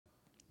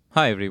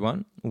Hi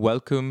everyone,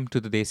 welcome to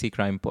the Desi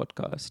Crime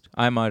Podcast.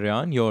 I'm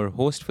Aryan, your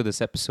host for this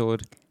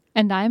episode.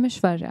 And I'm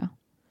Ishwarya.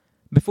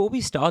 Before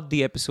we start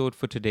the episode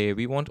for today,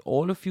 we want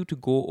all of you to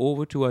go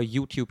over to our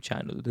YouTube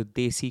channel, the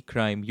Desi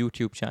Crime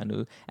YouTube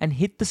channel, and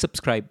hit the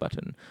subscribe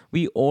button.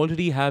 We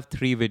already have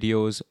 3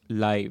 videos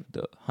live: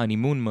 the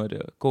honeymoon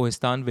murder,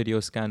 Kohistan video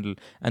scandal,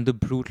 and the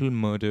brutal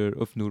murder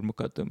of Noor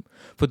Muqaddam.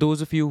 For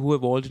those of you who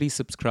have already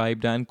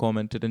subscribed and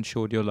commented and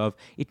showed your love,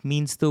 it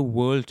means the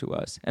world to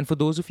us. And for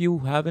those of you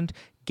who haven't,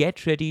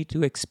 get ready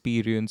to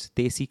experience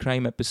Desi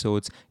Crime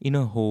episodes in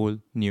a whole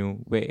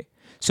new way.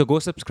 So go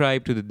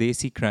subscribe to the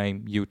Desi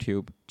Crime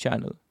YouTube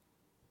channel.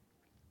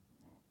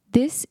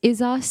 This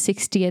is our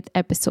 60th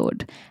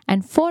episode,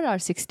 and for our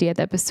 60th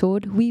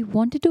episode, we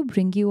wanted to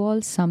bring you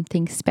all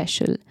something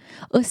special.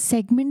 A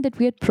segment that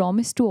we had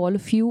promised to all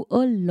of you a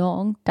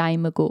long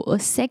time ago, a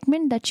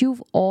segment that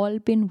you've all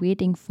been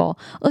waiting for,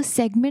 a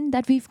segment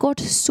that we've got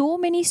so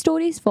many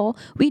stories for,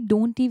 we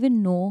don't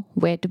even know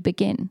where to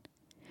begin.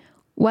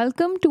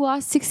 Welcome to our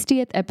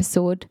 60th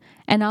episode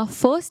and our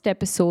first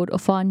episode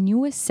of our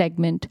newest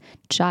segment,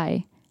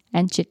 Chai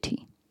and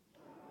Chithi.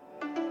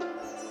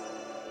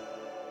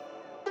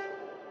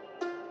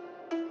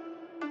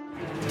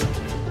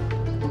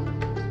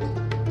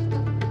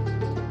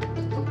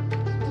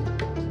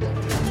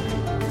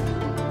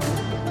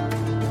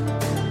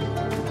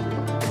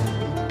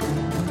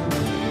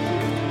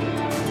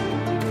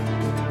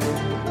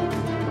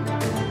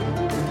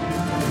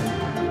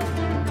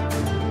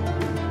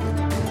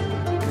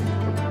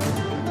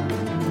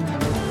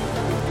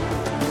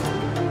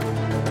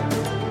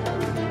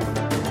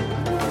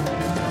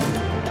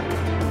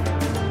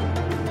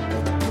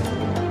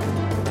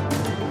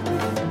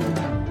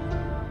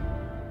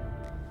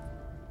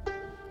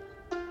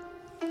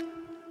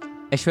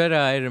 Aishwarya,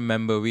 I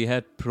remember we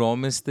had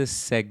promised this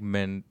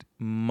segment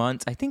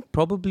months, I think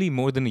probably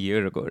more than a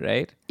year ago,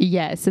 right?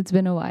 Yes, it's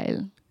been a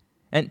while.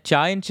 And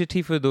Chai and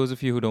Chithi, for those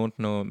of you who don't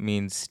know,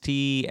 means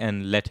tea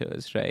and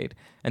letters, right?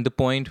 And the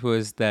point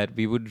was that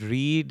we would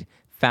read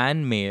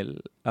fan mail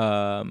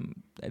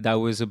that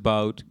was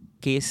about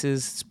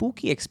cases,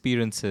 spooky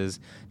experiences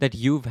that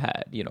you've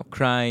had,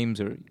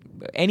 crimes or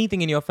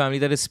anything in your family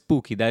that is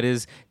spooky, that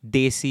is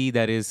desi,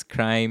 that is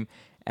crime.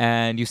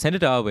 And you send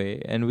it our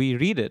way, and we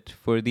read it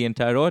for the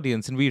entire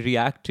audience, and we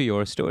react to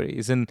your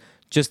stories in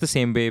just the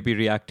same way we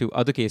react to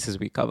other cases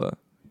we cover.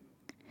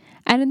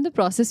 And in the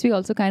process, we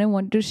also kind of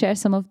wanted to share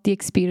some of the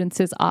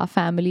experiences our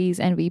families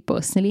and we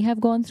personally have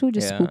gone through,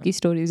 just Yeah. spooky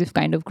stories we've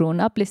kind of grown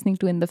up listening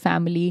to in the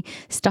family,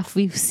 stuff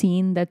we've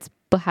seen that's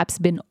perhaps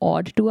been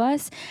odd to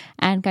us,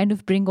 and kind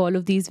of bring all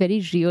of these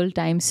very real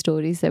time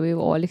stories that we've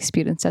all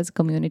experienced as a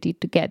community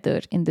together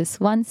in this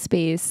one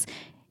space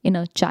in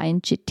a chai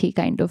and chitti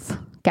kind of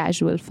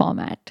casual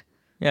format.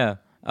 Yeah.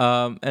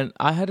 And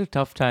I had a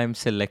tough time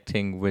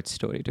selecting which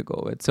story to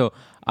go with. So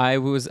I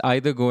was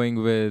either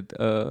going with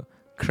a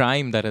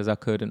crime that has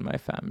occurred in my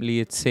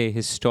family. It's a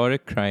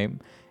historic crime.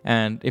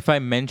 And if I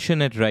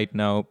mention it right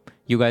now,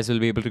 you guys will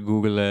be able to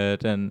Google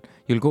it and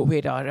you'll go,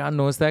 wait, Aryan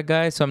knows that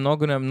guy. So I'm not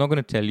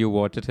gonna tell you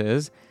what it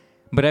is.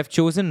 But I've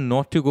chosen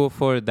not to go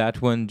for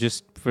that one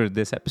just for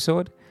this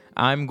episode.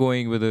 I'm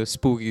going with a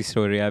spooky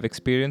story I've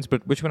experienced,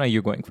 but which one are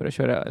you going for,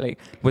 Ashwara? Like,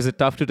 was it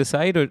tough to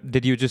decide, or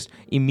did you just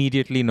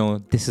immediately know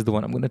this is the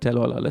one I'm going to tell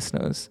all our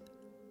listeners?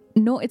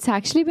 No, it's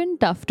actually been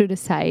tough to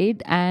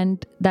decide,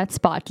 and that's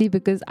partly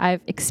because I've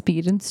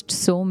experienced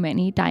so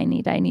many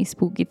tiny, tiny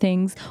spooky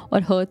things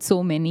or heard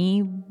so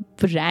many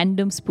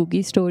random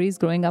spooky stories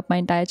growing up my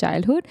entire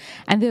childhood,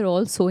 and they're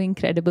all so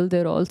incredible.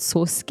 They're all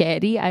so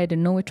scary. I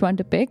didn't know which one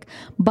to pick.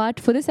 But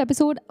for this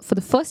episode, for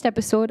the first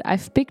episode,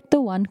 I've picked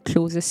the one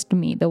closest to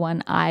me, the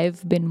one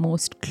I've been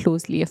most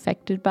closely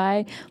affected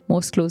by,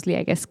 most closely,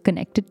 I guess,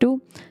 connected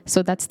to.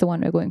 So that's the one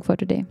we're going for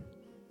today.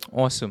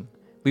 Awesome.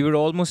 We were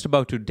almost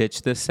about to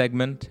ditch this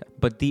segment,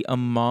 but the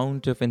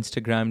amount of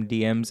Instagram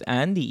DMs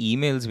and the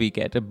emails we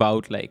get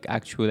about like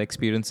actual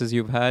experiences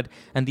you've had,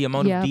 and the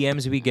amount Yep. of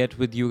DMs we get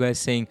with you guys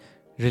saying,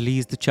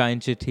 release the Chai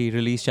and Chithi,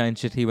 release Chai and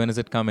Chithi, when is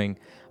it coming?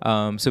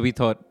 So we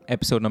thought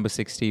episode number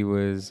 60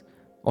 was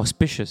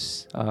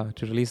auspicious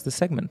to release this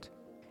segment.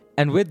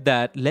 And with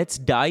that, let's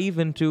dive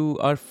into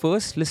our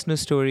first listener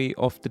story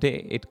of the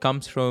day. It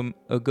comes from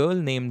a girl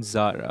named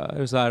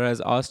Zara. Zara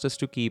has asked us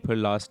to keep her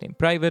last name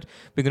private.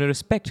 We're going to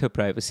respect her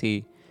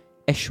privacy.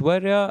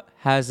 Aishwarya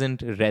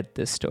hasn't read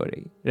this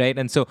story, right?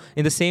 And so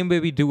in the same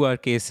way we do our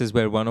cases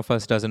where one of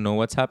us doesn't know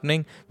what's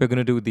happening, we're going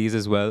to do these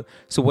as well.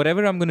 So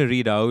whatever I'm going to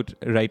read out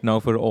right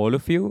now for all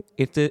of you,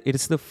 it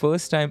is the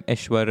first time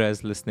Aishwarya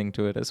is listening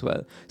to it as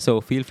well.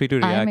 So feel free to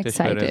I'm react,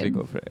 Aishwarya, as we excited.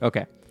 go for it.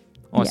 Okay,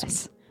 awesome.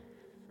 Yes.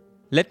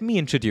 Let me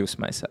introduce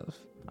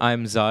myself.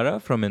 I'm Zara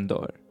from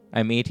Indore.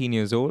 I'm 18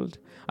 years old.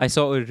 I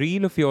saw a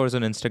reel of yours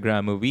on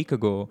Instagram a week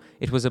ago.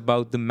 It was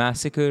about the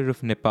massacre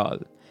of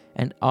Nepal.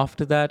 And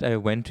after that, I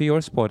went to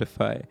your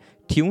Spotify,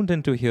 tuned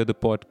in to hear the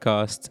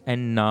podcasts,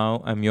 and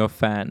now I'm your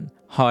fan.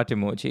 Heart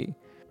emoji.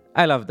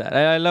 I love that.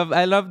 I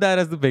love that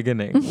as the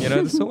beginning.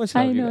 There's so much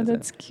love I you know, guys have.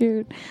 that's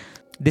cute.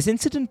 This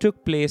incident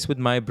took place with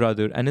my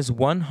brother and is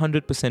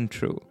 100%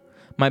 true.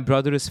 My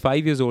brother is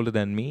 5 years older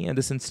than me, and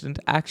this incident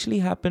actually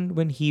happened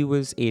when he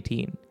was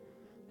 18.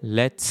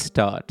 Let's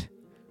start.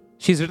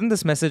 She's written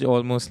this message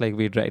almost like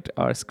we'd write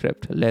our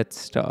script. Let's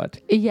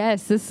start.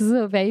 Yes, this is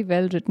a very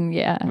well written,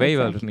 yeah. Very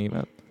well written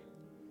email.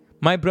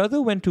 My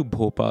brother went to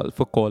Bhopal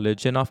for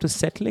college, and after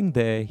settling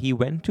there, he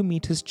went to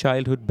meet his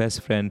childhood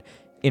best friend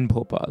in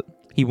Bhopal.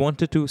 He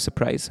wanted to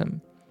surprise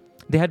him.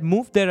 They had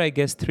moved there, I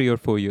guess, 3 or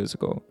 4 years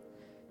ago.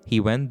 He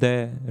went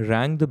there,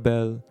 rang the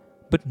bell,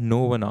 but no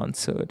one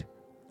answered.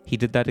 He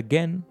did that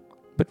again,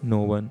 but no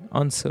one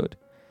answered.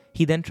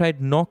 He then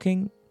tried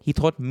knocking. He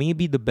thought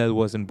maybe the bell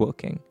wasn't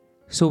working.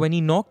 So when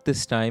he knocked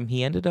this time,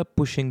 he ended up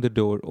pushing the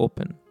door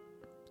open.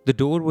 The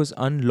door was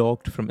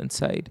unlocked from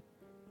inside.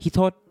 He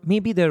thought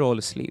maybe they're all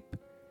asleep.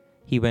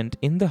 He went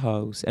in the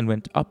house and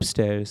went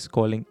upstairs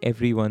calling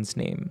everyone's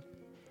name.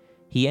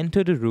 He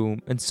entered a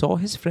room and saw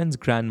his friend's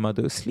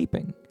grandmother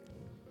sleeping.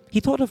 He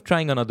thought of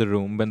trying another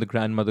room when the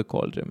grandmother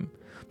called him.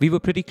 We were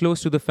pretty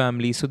close to the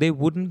family, so they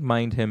wouldn't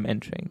mind him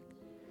entering.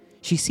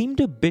 She seemed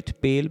a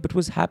bit pale but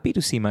was happy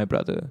to see my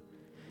brother.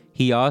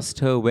 He asked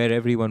her where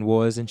everyone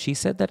was, and she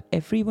said that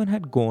everyone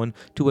had gone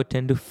to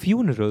attend a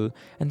funeral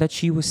and that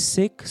she was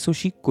sick, so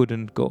she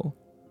couldn't go.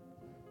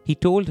 He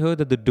told her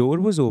that the door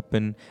was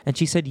open, and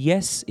she said,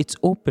 yes, it's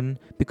open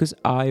because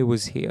I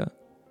was here.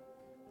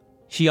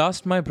 She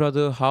asked my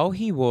brother how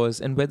he was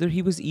and whether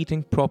he was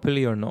eating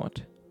properly or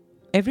not.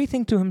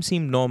 Everything to him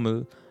seemed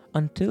normal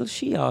until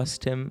she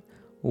asked him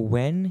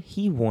when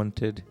he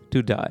wanted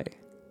to die.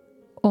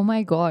 Oh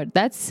my god,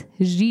 that's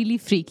really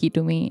freaky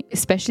to me,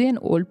 especially an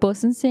old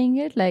person saying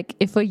it. Like,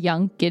 if a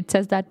young kid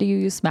says that to you,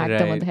 you smack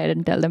them on the head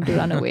and tell them to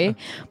run away.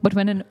 But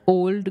when an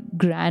old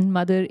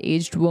grandmother,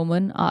 aged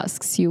woman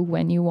asks you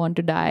when you want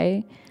to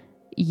die,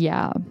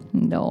 yeah,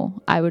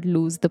 no, I would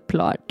lose the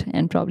plot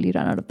and probably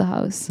run out of the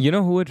house. You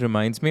know who it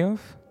reminds me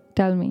of?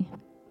 Tell me.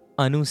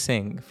 Anu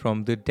Singh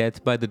from the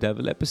Death by the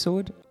Devil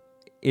episode.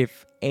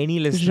 If any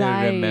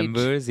listener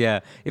remembers,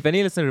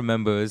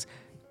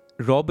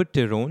 Robert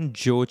Tyrone,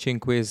 Joe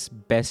Cinque's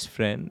best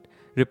friend,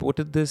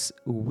 reported this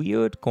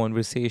weird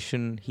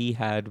conversation he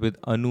had with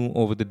Anu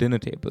over the dinner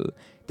table.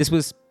 This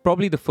was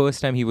probably the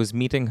first time he was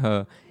meeting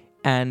her,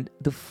 and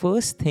the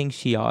first thing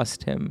she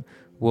asked him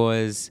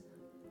was,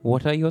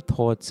 what are your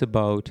thoughts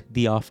about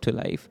the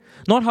afterlife?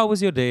 Not how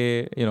was your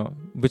day,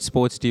 which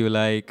sports do you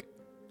like?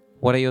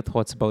 What are your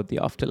thoughts about the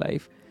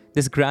afterlife?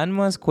 This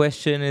grandma's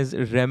question is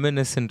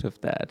reminiscent of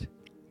that.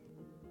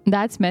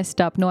 That's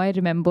messed up. No, I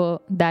remember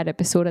that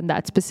episode and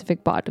that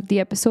specific part of the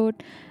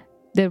episode.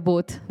 They're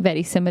both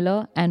very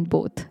similar and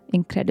both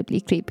incredibly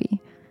creepy.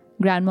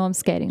 Grandmom's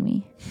scaring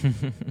me.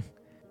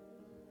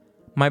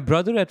 My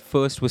brother at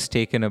first was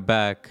taken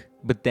aback,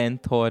 but then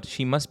thought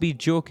she must be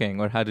joking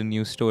or had a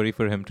new story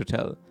for him to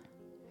tell.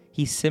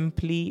 He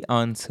simply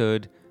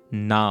answered,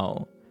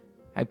 now.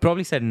 I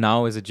probably said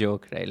now as a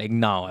joke, right? Like,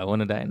 now, I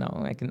want to die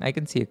now. I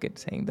can see a kid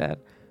saying that.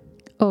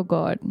 Oh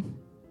God.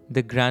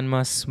 The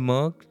grandma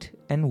smirked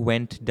and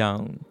went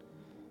down.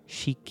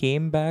 She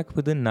came back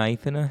with a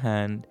knife in her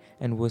hand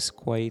and was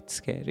quite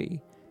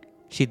scary.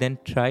 She then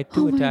tried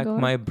to attack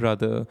my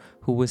brother,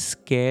 who was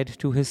scared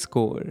to his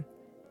core.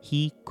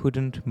 He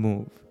couldn't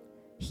move.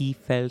 He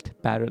felt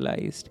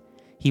paralyzed.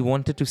 He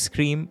wanted to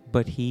scream,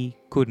 but he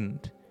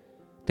couldn't.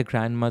 The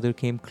grandmother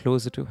came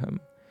closer to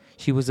him.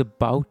 She was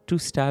about to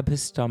stab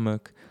his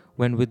stomach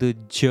when, with a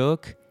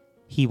jerk,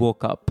 he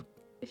woke up.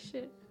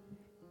 Shit.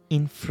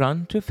 In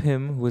front of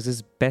him was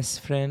his best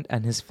friend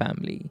and his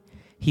family.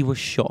 He was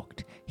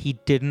shocked. He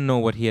didn't know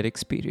what he had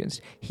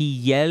experienced. He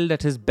yelled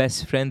at his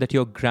best friend that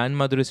your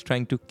grandmother is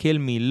trying to kill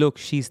me. Look,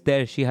 she's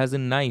there. She has a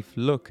knife.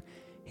 Look.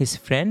 His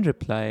friend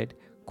replied,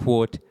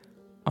 quote,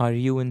 are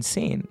you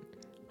insane?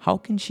 How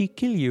can she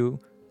kill you?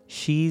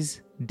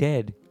 She's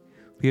dead.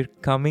 We're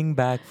coming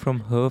back from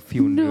her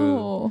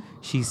funeral. No.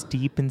 She's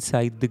deep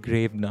inside the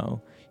grave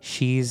now.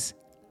 She's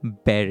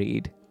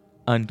buried.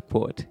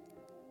 Unquote.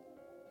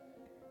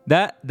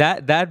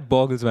 That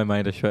boggles my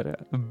mind,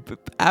 Ashwarya.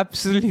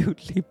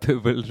 Absolutely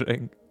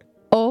bewildering.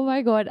 Oh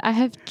my God, I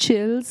have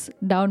chills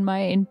down my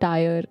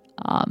entire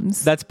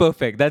arms. That's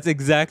perfect. That's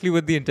exactly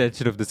what the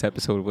intention of this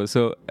episode was.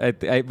 So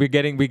we're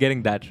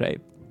getting that right.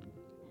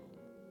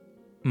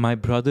 My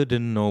brother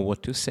didn't know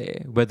what to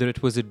say, whether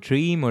it was a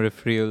dream or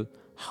if real.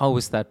 How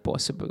is that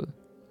possible?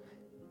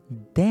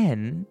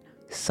 Then,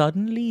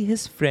 suddenly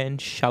his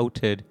friend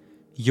shouted,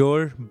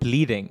 you're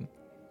bleeding.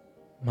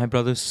 My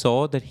brother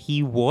saw that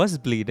he was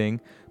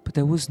bleeding, but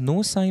there was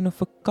no sign of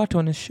a cut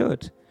on his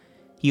shirt.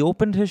 He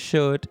opened his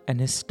shirt and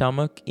his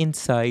stomach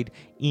inside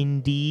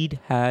indeed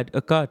had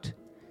a cut.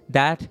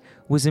 That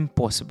was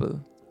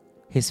impossible.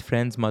 His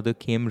friend's mother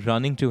came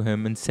running to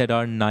him and said,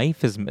 our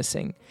knife is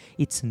missing.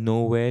 It's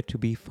nowhere to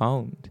be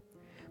found.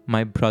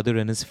 My brother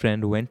and his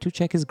friend went to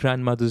check his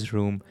grandmother's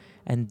room,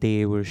 and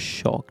they were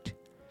shocked.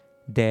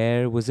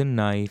 There was a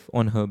knife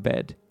on her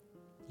bed.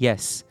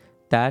 Yes,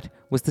 that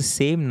was the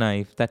same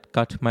knife that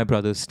cut my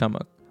brother's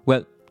stomach.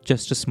 Well,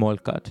 just a small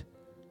cut.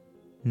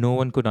 No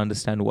one could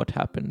understand what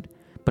happened.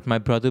 but my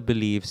brother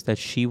believes that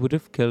she would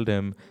have killed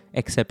him,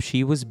 except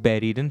she was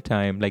buried in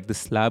time like the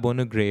slab on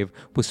her grave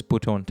was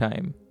put on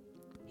time.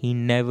 He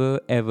never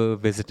ever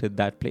visited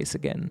that place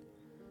again.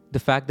 The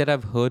fact that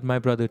I've heard my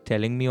brother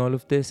telling me all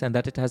of this and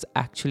that it has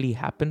actually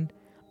happened,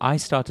 I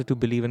started to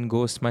believe in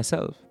ghosts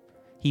myself.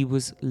 He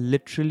was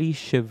literally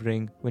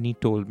shivering when he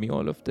told me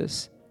all of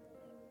this.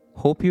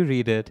 Hope you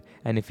read it,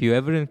 and if you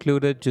ever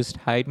include it, just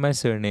hide my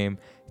surname.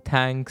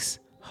 Thanks,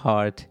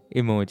 heart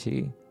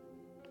emoji.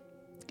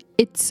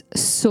 It's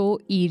so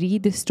eerie.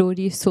 The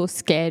story is so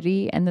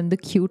scary, and then the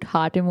cute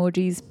heart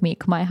emojis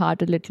make my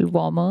heart a little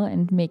warmer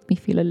and make me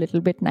feel a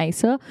little bit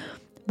nicer.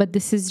 But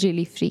this is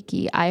really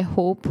freaky. I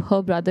hope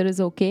her brother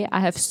is okay. I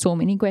have so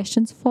many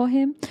questions for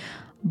him,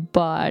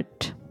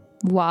 but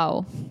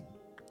wow.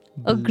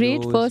 A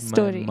great first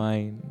story.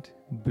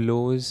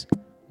 Blows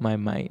my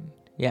mind.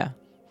 Yeah.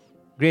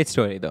 Great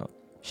story though.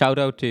 Shout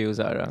out to you,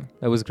 Zara.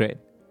 That was great.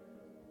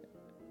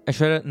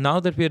 Aishwarya, now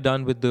that we are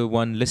done with the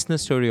one listener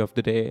story of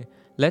the day,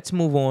 let's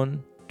move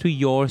on to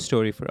your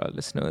story for our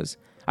listeners.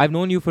 I've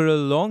known you for a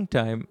long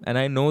time, and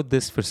I know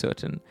this for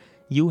certain.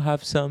 You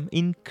have some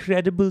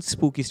incredible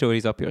spooky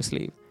stories up your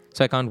sleeve.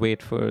 So I can't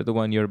wait for the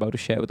one you're about to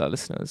share with our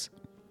listeners.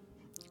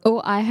 Oh,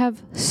 I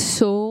have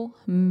so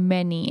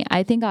many.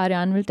 I think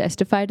Aryan will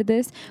testify to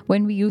this.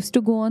 When we used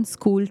to go on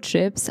school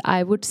trips,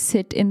 I would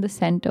sit in the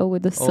center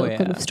with a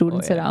circle of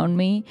students around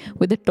me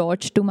with a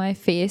torch to my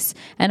face,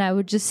 and I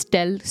would just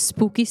tell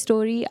spooky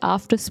story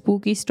after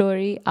spooky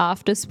story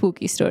after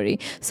spooky story.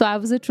 So I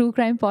was a true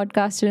crime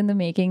podcaster in the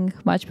making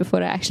much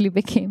before I actually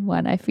became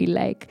one, I feel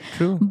like.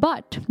 True.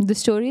 But the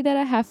story that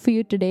I have for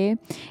you today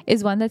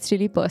is one that's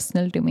really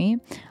personal to me.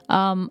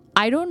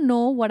 I don't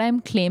know what I'm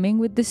claiming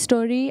with this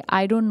story.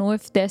 I don't know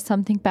if there's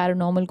something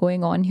paranormal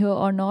going on here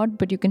or not,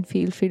 but you can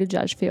feel free to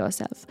judge for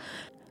yourself.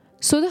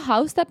 So the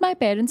house that my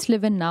parents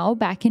live in now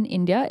back in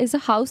India is a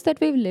house that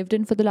we've lived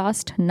in for the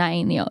last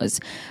 9 years.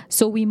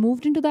 So we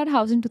moved into that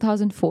house in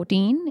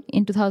 2014.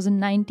 In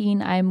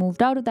 2019, I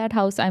moved out of that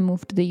house. I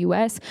moved to the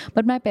US,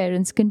 but my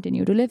parents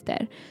continue to live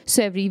there.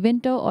 So every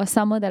winter or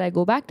summer that I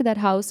go back to that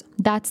house,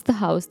 that's the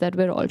house that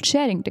we're all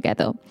sharing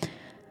together.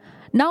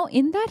 Now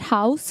in that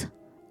house,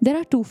 there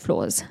are 2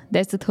 floors.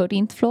 There's the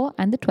 13th floor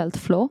and the 12th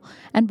floor,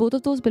 and both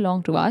of those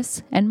belong to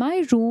us. And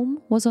my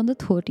room was on the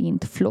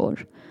 13th floor.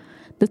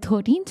 The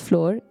 13th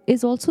floor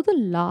is also the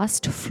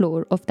last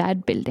floor of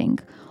that building.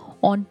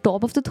 On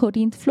top of the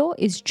 13th floor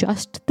is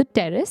just the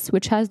terrace,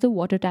 which has the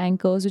water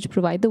tankers which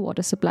provide the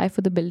water supply for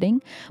the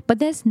building, but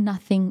there's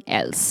nothing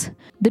else.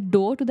 The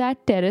door to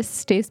that terrace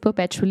stays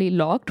perpetually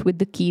locked with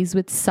the keys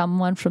with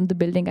someone from the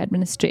building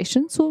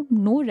administration, so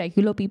no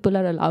regular people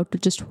are allowed to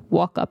just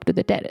walk up to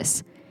the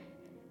terrace.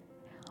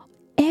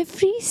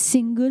 Every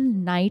single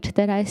night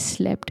that I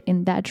slept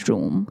in that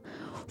room,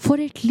 for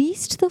at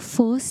least the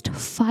first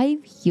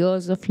 5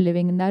 years of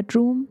living in that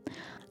room,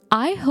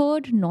 I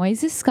heard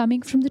noises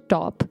coming from the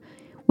top,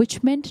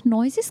 which meant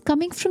noises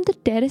coming from the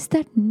terrace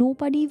that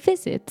nobody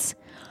visits,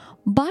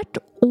 but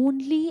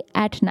only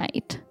at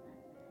night.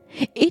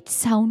 It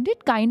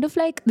sounded kind of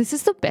like, this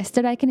is the best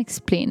that I can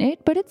explain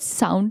it, but it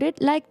sounded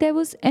like there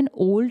was an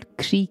old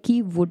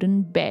creaky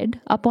wooden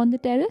bed up on the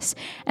terrace,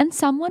 and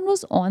someone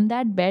was on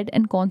that bed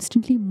and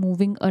constantly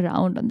moving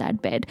around on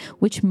that bed,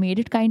 which made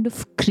it kind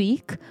of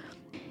creak.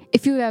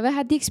 If you ever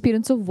had the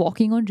experience of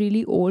walking on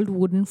really old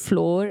wooden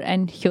floor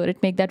and hear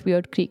it make that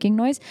weird creaking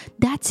noise,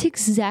 that's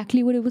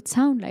exactly what it would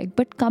sound like,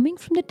 but coming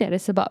from the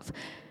terrace above.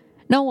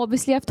 Now,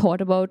 obviously, I've thought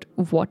about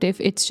what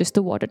if it's just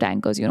the water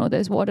tankers. You know,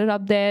 there's water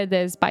up there,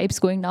 there's pipes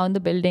going down the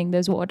building,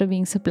 there's water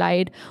being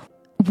supplied.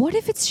 What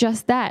if it's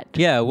just that?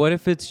 Yeah, what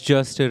if it's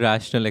just a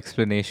rational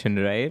explanation,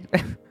 right?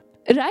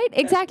 Right?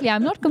 Exactly.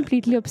 I'm not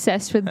completely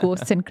obsessed with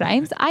ghosts and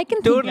crimes. I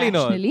can think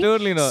rationally.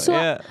 Totally not. So,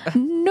 yeah.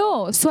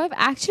 No. So I've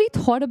actually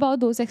thought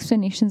about those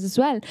explanations as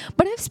well.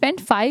 But I've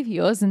spent 5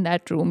 years in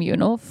that room,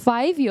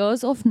 5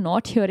 years of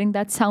not hearing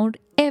that sound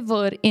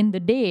ever in the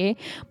day,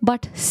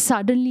 but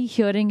suddenly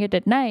hearing it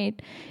at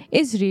night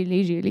is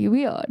really, really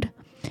weird.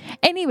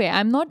 Anyway,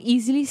 I'm not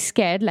easily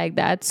scared like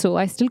that, so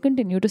I still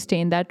continue to stay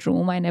in that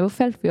room. I never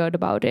felt weird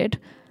about it.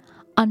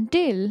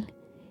 Until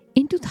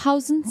in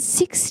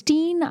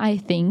 2016, I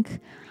think,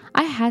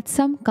 I had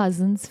some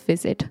cousins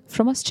visit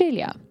from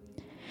Australia.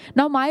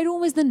 Now, my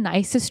room is the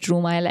nicest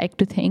room, I like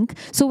to think.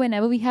 So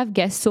whenever we have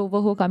guests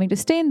over who are coming to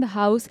stay in the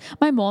house,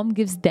 my mom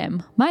gives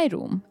them my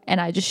room, and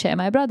I just share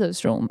my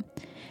brother's room.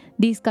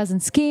 These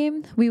cousins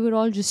came. We were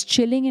all just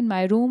chilling in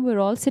my room. We were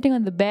all sitting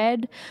on the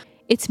bed.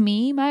 It's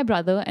me, my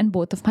brother, and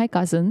both of my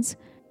cousins.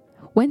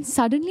 When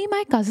suddenly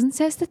my cousin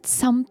says that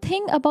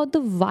something about the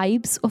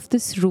vibes of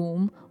this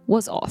room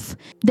was off.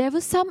 There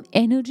was some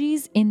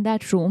energies in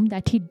that room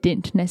that he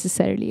didn't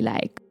necessarily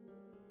like.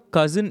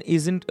 Cousin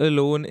isn't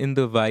alone in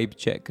the vibe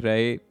check,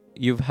 right?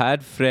 You've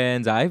had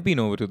friends. I've been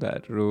over to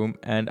that room,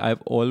 and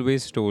I've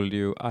always told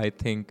you, I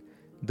think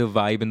the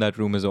vibe in that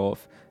room is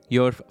off.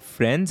 Your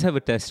friends have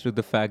attested to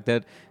the fact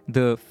that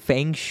the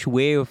feng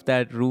shui of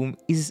that room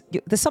is...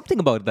 There's something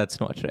about it that's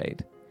not right.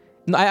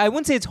 No, I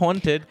wouldn't say it's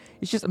haunted.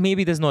 It's just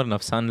maybe there's not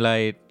enough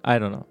sunlight. I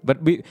don't know. But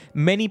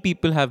many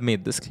people have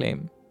made this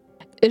claim.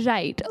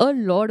 Right. A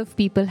lot of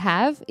people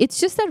have. It's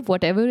just that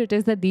whatever it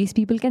is that these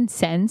people can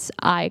sense,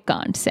 I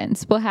can't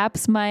sense.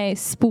 Perhaps my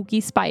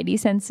spooky spidey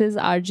senses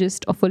are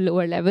just of a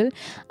lower level.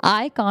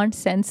 I can't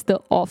sense the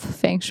off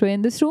feng shui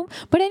in this room.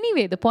 But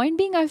anyway, the point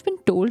being, I've been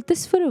told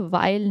this for a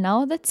while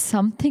now that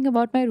something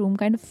about my room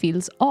kind of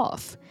feels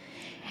off.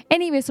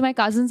 Anyway, so my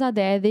cousins are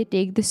there. They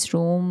take this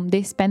room.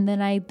 They spend the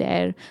night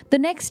there. The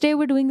next day,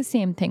 we're doing the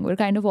same thing. We're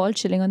kind of all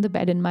chilling on the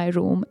bed in my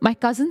room. My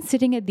cousin's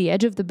sitting at the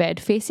edge of the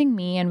bed facing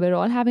me, and we're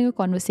all having a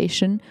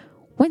conversation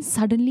when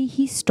suddenly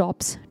he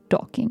stops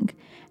talking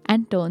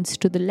and turns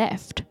to the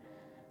left.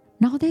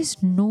 Now,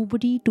 there's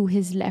nobody to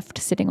his left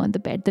sitting on the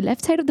bed. The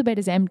left side of the bed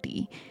is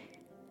empty.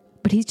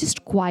 But he's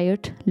just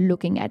quiet,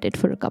 looking at it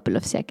for a couple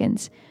of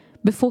seconds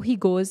before he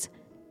goes,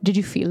 "Did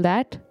you feel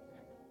that?"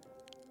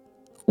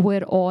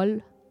 We're all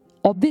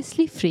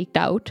obviously freaked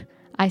out.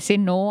 I say,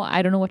 "No,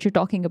 I don't know what you're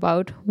talking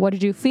about. What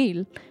did you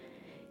feel?"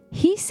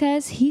 He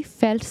says he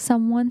felt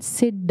someone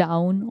sit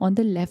down on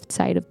the left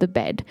side of the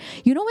bed.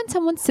 You know when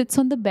someone sits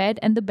on the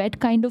bed and the bed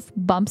kind of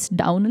bumps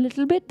down a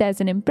little bit?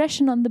 There's an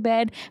impression on the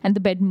bed and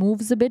the bed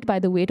moves a bit by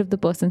the weight of the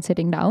person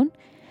sitting down.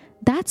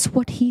 That's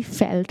what he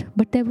felt,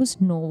 but there was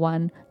no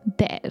one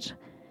there.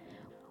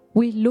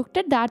 We looked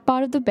at that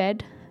part of the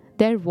bed.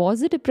 There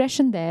was a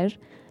depression there.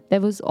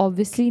 There was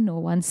obviously no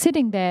one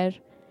sitting there.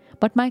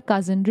 But my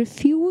cousin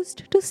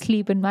refused to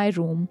sleep in my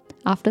room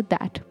after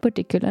that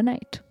particular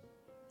night.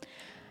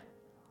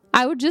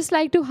 I would just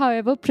like to,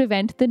 however,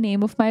 prevent the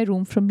name of my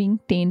room from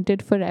being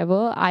tainted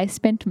forever. I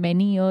spent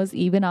many years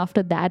even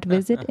after that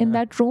visit in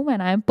that room,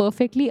 and I am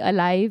perfectly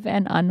alive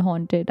and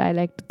unhaunted, I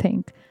like to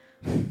think.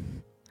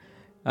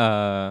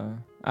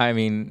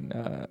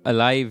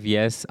 Alive,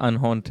 yes.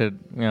 Unhaunted,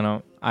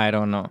 I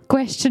don't know.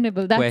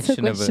 Questionable. That's a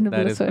questionable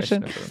that is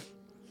assertion. questionable.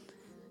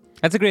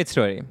 That's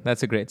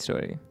a great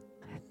story.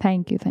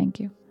 Thank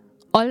you.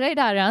 All right,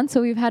 Aryan.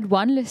 So we've had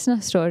one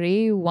listener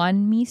story,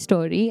 one me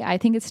story. I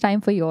think it's time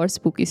for your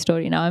spooky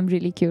story now. I'm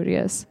really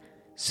curious.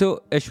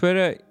 So,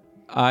 Aishwarya,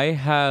 I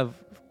have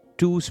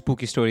two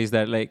spooky stories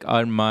that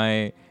are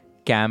my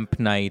camp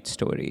night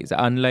stories.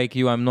 Unlike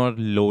you, I'm not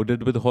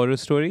loaded with horror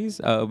stories,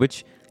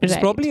 which is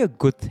probably a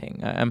good thing.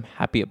 I'm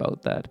happy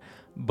about that.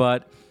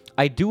 But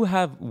I do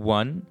have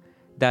one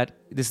that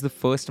this is the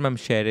first time I'm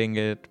sharing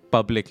it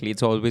publicly.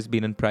 It's always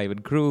been in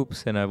private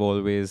groups, and I've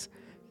always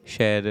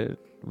shared it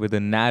with a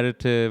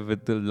narrative,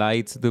 with the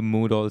lights, the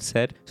mood all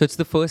set. So it's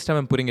the first time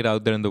I'm putting it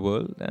out there in the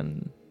world,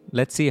 and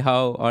let's see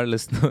how our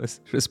listeners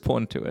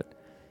respond to it.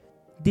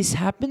 This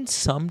happened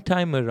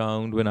sometime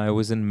around when I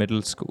was in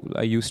middle school.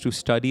 I used to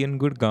study in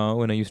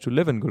Gurgaon and I used to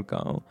live in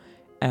Gurgaon.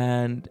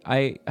 And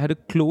I had a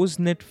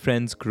close-knit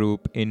friends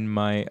group in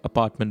my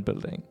apartment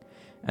building.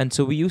 And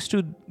so we used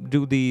to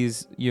do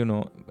these,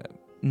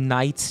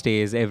 night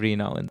stays every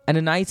now and then. And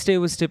a night stay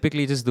was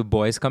typically just the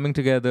boys coming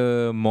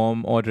together,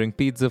 mom ordering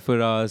pizza for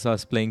us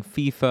playing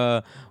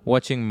FIFA,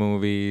 watching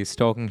movies,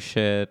 talking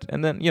shit,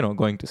 and then,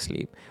 going to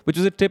sleep, which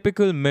was a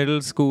typical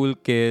middle school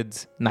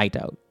kids night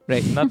out,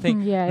 right?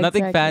 Nothing,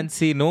 nothing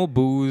fancy, no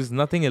booze,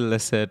 nothing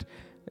illicit,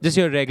 just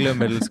your regular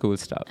middle school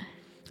stuff.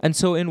 And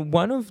so in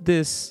one of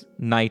this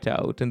night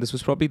out, and this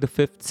was probably the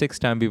 5th, 6th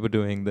time we were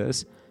doing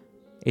this,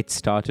 it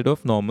started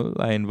off normal.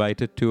 I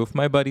invited 2 of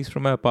my buddies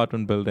from my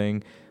apartment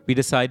building. We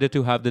decided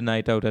to have the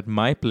night out at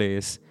my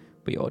place.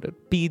 We ordered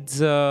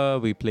pizza.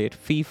 We played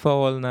FIFA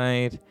all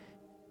night.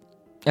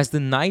 As the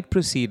night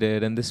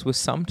proceeded, and this was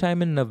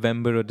sometime in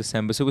November or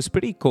December, so it was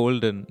pretty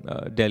cold in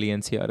Delhi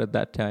NCR at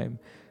that time,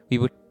 we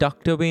were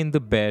tucked away in the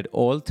bed,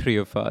 all 3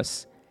 of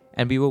us,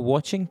 and we were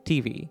watching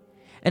TV.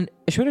 And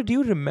Aishwarya, do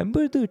you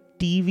remember the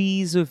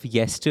TVs of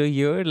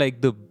yesteryear,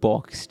 like the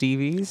box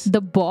TVs? The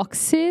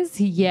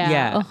boxes?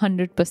 Yeah.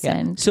 100%.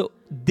 Yeah. So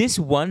this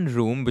one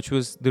room, which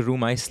was the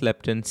room I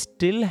slept in,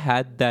 still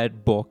had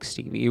that box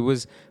TV. It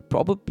was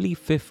probably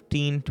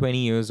 15, 20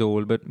 years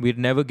old, but we'd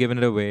never given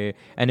it away.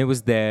 And it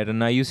was there,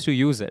 and I used to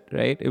use it,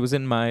 right? It was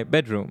in my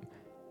bedroom.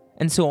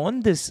 And so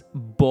on this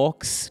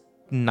box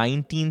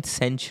 19th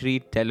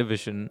century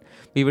television,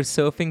 we were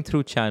surfing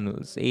through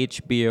channels,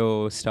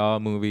 HBO, Star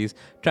Movies,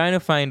 trying to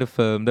find a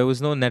film. There was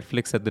no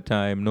Netflix at the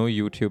time, no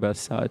YouTube as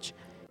such.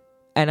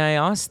 And I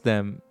asked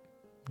them,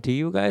 do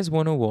you guys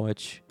want to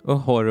watch a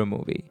horror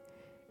movie?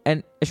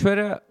 And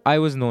Aishwarya, I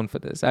was known for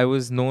this. I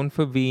was known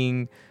for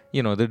being, the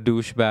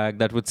douchebag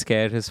that would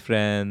scare his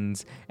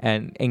friends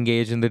and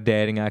engage in the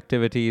daring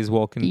activities,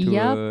 walk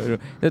into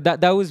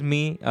that was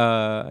me,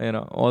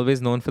 always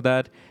known for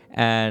that.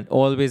 And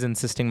always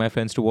insisting my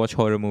friends to watch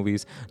horror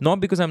movies.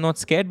 Not because I'm not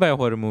scared by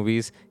horror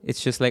movies.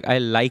 It's just I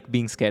like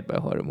being scared by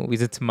horror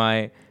movies. It's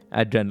my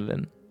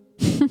adrenaline.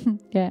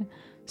 Yeah.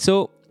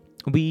 So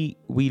we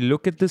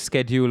look at the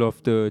schedule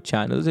of the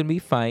channels and we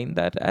find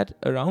that at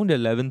around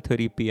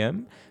 11:30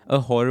 p.m.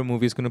 a horror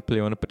movie is going to play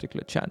on a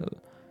particular channel.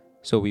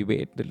 So we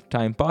wait. The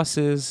time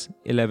passes.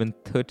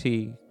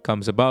 11:30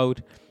 comes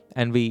about.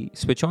 and we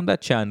switch on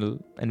that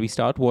channel and we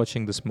start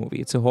watching this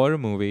movie. It's a horror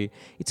movie.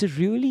 It's a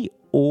really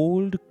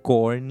old,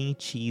 corny,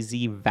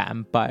 cheesy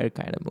vampire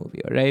kind of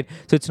movie, all right?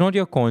 So it's not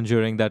your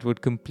Conjuring that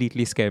would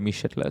completely scare me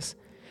shitless.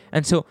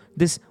 And so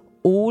this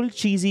old,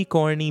 cheesy,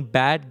 corny,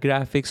 bad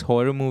graphics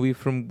horror movie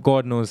from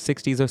God knows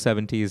 60s or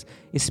 70s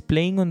is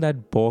playing on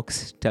that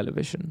box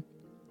television.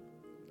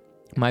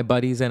 My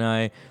buddies and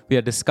I, we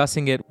are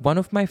discussing it. One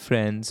of my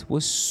friends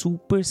was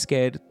super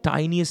scared,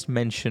 tiniest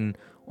mention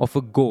of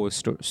a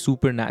ghost or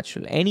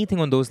supernatural, anything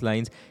on those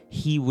lines,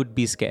 he would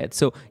be scared.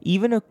 So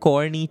even a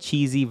corny,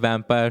 cheesy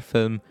vampire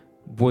film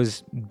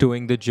was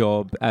doing the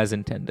job as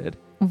intended.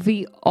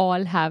 We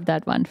all have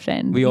that one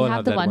friend. We all have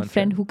have the that one one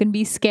friend friend. who can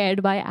be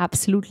scared by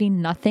absolutely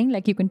nothing.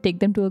 Like you can take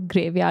them to a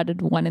graveyard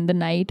at 1 a.m.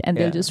 and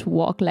they'll Yeah. just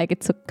walk like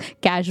it's a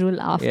casual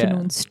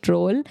afternoon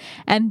stroll.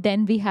 And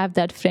then we have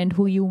that friend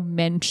who you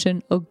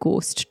mention a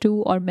ghost to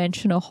or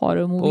mention a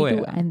horror movie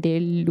to, and they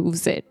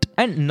lose it.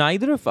 And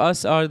neither of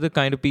us are the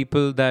kind of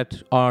people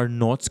that are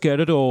not scared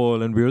at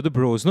all and we're the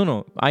bros.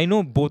 No. I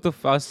know both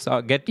of us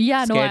get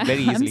scared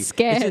very easily. I'm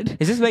scared.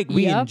 It's just like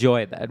we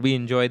enjoy that. We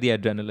enjoy the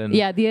adrenaline.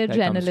 Yeah, the that comes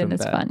from adrenaline is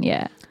that. fun.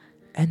 Yeah.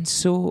 And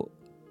so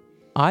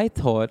I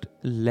thought,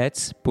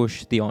 let's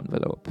push the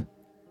envelope.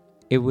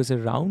 It was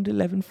around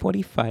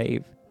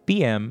 11:45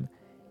 p.m.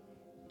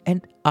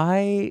 and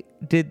I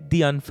did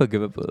the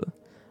unforgivable.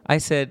 I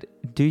said,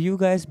 do you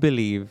guys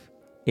believe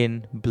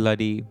in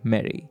Bloody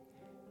Mary?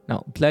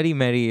 Now, Bloody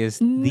Mary is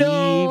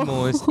the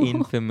most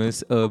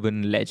infamous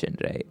urban legend,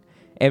 right?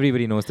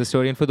 Everybody knows the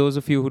story. And for those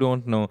of you who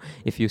don't know,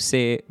 if you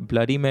say,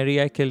 Bloody Mary,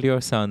 I killed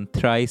your son,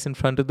 thrice in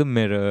front of the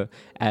mirror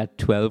at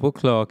 12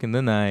 o'clock in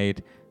the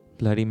night,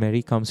 Bloody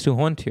Mary comes to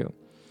haunt you.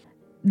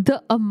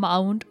 The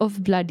amount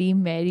of Bloody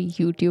Mary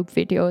YouTube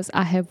videos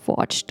I have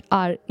watched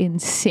are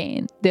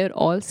insane. They're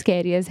all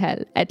scary as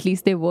hell. At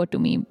least they were to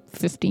me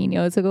 15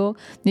 years ago.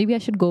 Maybe I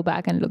should go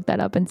back and look that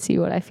up and see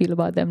what I feel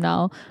about them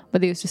now.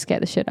 But they used to scare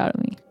the shit out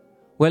of me.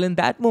 Well, in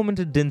that moment,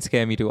 it didn't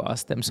scare me to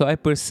ask them. So I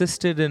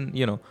persisted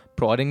in,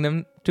 prodding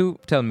them to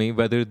tell me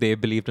whether they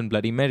believed in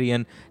Bloody Mary.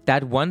 And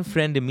that one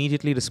friend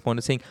immediately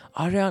responded saying,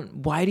 Aryan,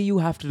 why do you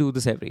have to do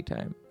this every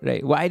time?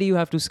 Right? Why do you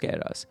have to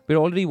scare us? We're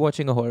already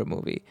watching a horror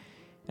movie.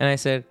 And I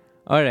said,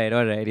 all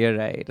right, you're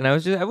right. And I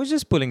was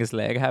just pulling his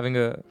leg, having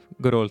a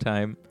good old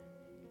time.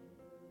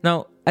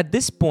 Now, at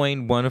this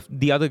point, one of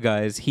the other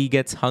guys, he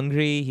gets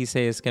hungry. He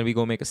says, can we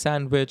go make a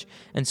sandwich?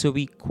 And so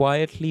we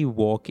quietly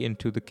walk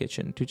into the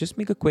kitchen to just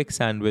make a quick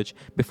sandwich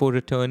before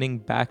returning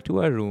back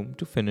to our room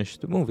to finish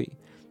the movie.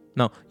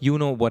 Now, you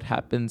know what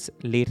happens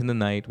late in the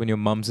night when your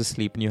mom's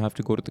asleep and you have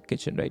to go to the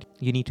kitchen, right?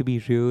 You need to be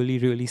really,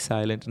 really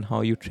silent in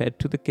how you tread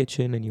to the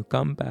kitchen and you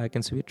come back.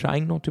 And so we're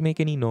trying not to make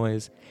any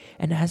noise.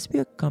 And as we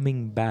are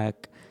coming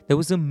back, there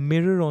was a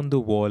mirror on the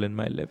wall in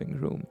my living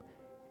room.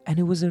 And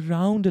it was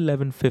around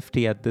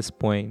 11:50 at this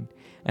point,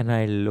 and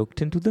I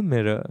looked into the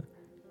mirror,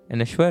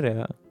 and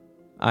Aishwarya,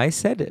 I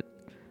said it.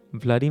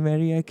 Bloody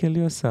Mary, I kill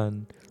your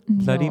son.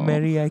 Bloody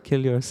Mary, I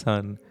kill your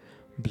son.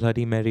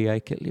 Bloody Mary,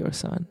 I kill your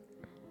son.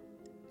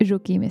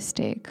 Rookie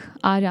mistake.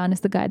 Aryan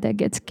is the guy that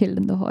gets killed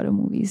in the horror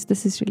movies.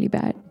 This is really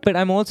bad. But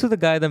I'm also the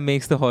guy that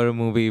makes the horror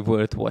movie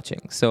worth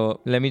watching.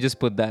 So let me just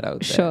put that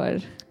out there. Sure.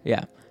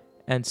 Yeah.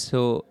 And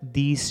so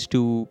these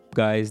two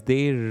guys,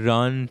 they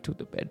run to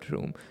the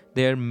bedroom.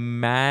 They're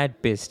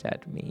mad pissed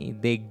at me.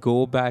 They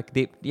go back.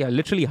 They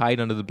literally hide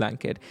under the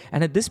blanket.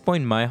 And at this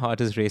point, my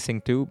heart is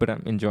racing too, but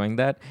I'm enjoying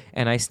that.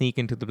 And I sneak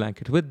into the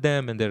blanket with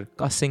them and they're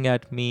cussing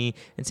at me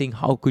and saying,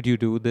 how could you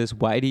do this?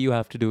 Why do you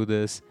have to do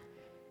this?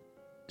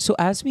 So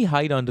as we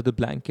hide under the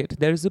blanket,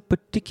 there is a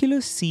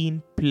particular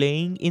scene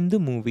playing in the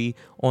movie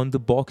on the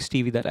box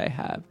TV that I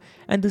have.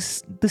 And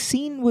the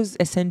scene was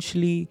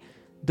essentially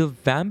the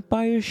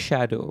vampire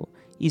shadow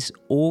is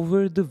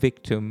over the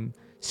victim,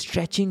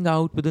 stretching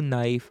out with a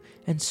knife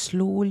and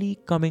slowly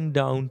coming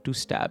down to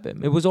stab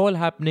him. It was all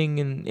happening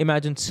in,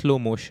 imagine, slow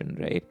motion,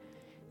 right?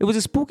 It was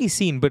a spooky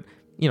scene, but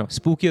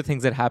spookier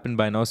things that happened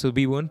by now, so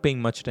we weren't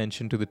paying much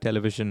attention to the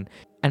television.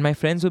 And my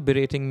friends were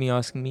berating me,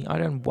 asking me,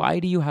 Aryan, why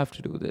do you have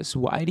to do this?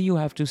 Why do you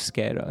have to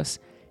scare us?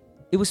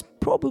 It was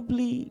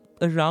probably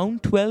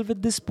around 12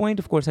 at this point.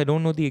 Of course, I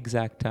don't know the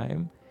exact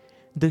time.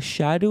 The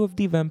shadow of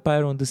the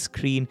vampire on the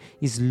screen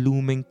is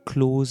looming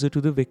closer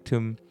to the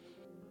victim.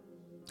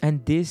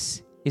 And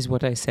this is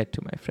what I said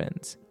to my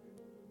friends.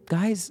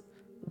 Guys,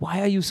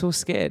 why are you so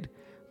scared?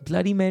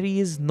 Bloody Mary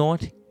is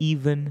not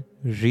even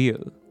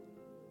real.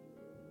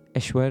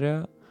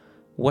 Aishwarya,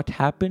 what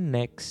happened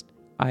next,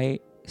 I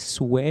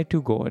swear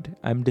to God,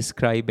 I'm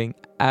describing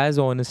as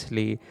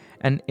honestly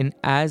and in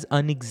as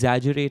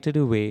unexaggerated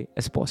a way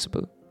as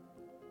possible.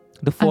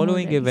 The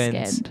following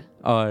events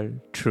are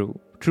true.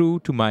 True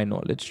to my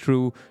knowledge,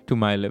 true to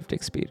my lived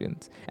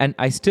experience. And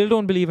I still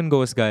don't believe in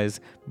ghosts, guys,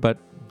 but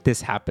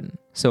this happened.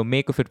 So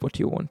make of it what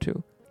you want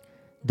to.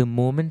 The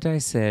moment I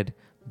said,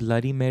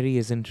 Bloody Mary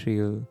isn't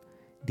real,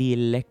 the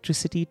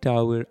electricity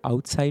tower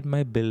outside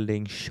my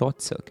building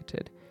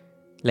short-circuited.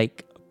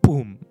 Like,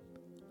 boom,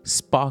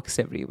 sparks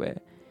everywhere.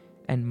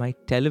 And my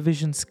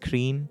television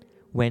screen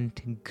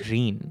went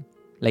green.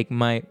 Like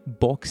my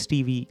box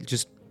TV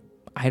just,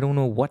 I don't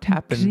know what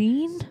happened.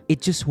 Green?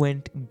 It just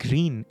went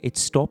green. It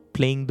stopped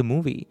playing the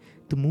movie.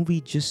 The movie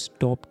just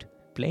stopped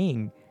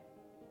playing.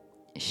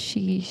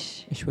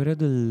 Sheesh. Ishwarya,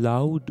 the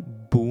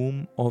loud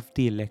boom of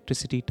the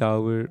electricity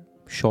tower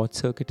short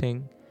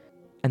circuiting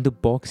and the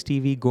box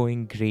TV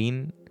going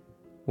green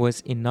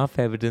was enough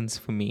evidence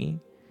for me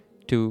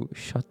to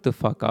shut the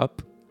fuck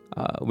up,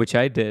 which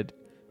I did.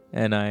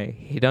 And I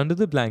hid under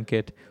the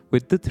blanket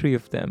with the three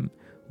of them.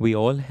 We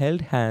all held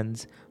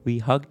hands, we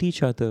hugged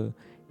each other,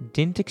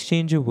 didn't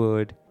exchange a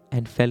word,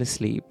 and fell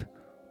asleep,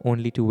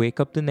 only to wake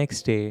up the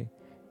next day,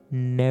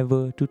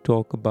 never to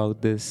talk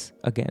about this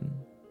again.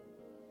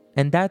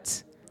 And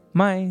that's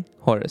my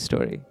horror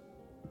story.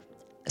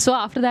 So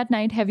after that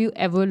night, have you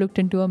ever looked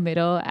into a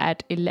mirror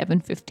at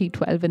 11:50,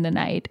 12 in the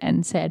night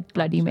and said,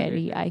 Bloody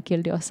Mary, I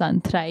killed your son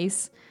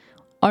thrice?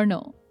 Or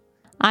no?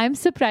 I'm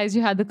surprised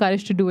you had the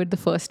courage to do it the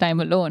first time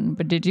alone,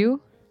 but did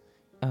you?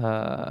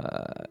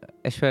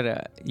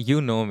 Aishwarya,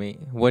 you know me.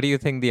 What do you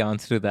think the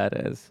answer to that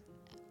is?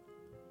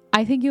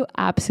 I think you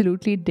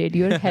absolutely did.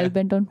 You're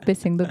hell-bent on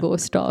pissing the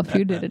ghost off.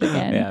 You did it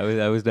again.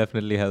 Yeah, I was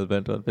definitely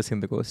hell-bent on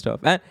pissing the ghost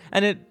off. And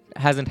it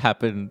hasn't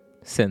happened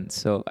since.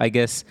 So I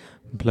guess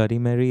Bloody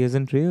Mary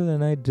isn't real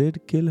and I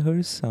did kill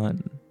her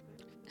son.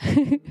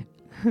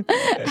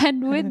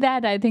 And with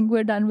that, I think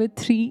we're done with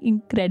 3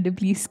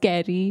 incredibly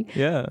scary,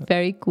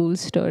 very cool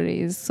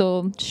stories.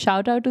 So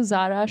shout out to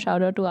Zara,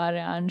 shout out to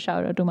Aryan,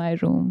 shout out to my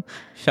room.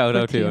 Shout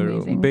out to your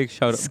room. Big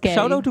shout out.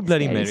 Shout out to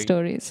Bloody Mary.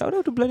 Stories. Shout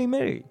out to Bloody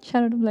Mary.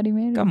 Shout out to Bloody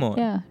Mary. Come on.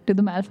 Yeah, to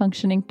the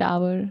malfunctioning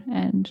tower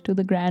and to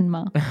the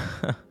grandma.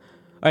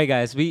 All right,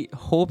 guys, we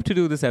hope to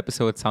do this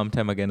episode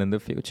sometime again in the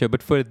future.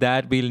 But for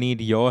that, we'll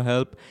need your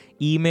help.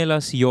 Email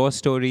us your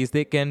stories.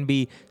 They can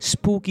be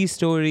spooky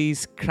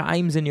stories,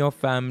 crimes in your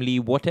family,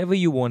 whatever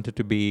you want it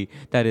to be.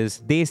 That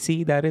is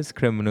desi, that is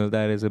criminal,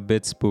 that is a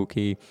bit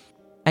spooky.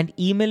 And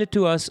email it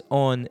to us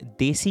on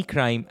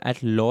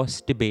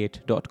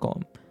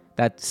desicrime@lostdebate.com.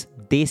 That's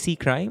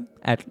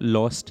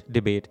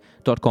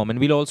desicrime@lostdebate.com. And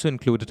we'll also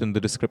include it in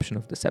the description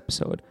of this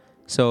episode.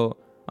 So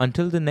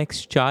until the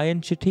next Chai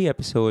and Chithi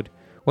episode,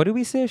 what do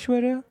we say,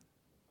 Aishwarya?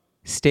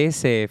 Stay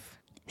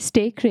safe.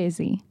 Stay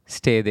crazy.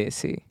 Stay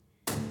desi.